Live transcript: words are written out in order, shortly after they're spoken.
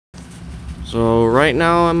So right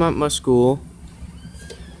now I'm at my school,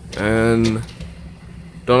 and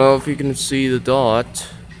don't know if you can see the dot,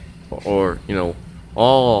 or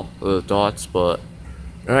all the dots, but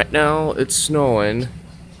right now it's snowing,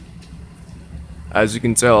 as you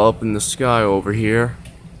can tell up in the sky over here.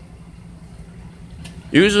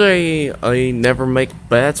 Usually I never make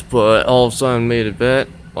bets, but all of a sudden I made a bet.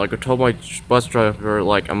 Like I told my bus driver,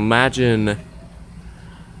 like if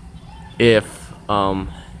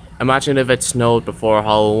imagine if it snowed before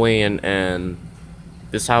Halloween, and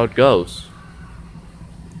this is how it goes.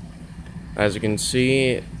 As you can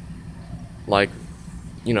see, like,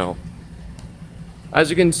 you know,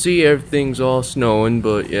 as you can see, everything's all snowing,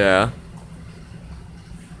 but yeah.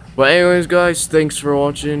 But anyways, guys, thanks for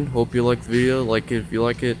watching. Hope you liked the video. Like it if you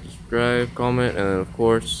like it, subscribe, comment, and of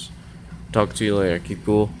course, talk to you later. Keep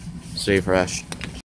cool, stay fresh.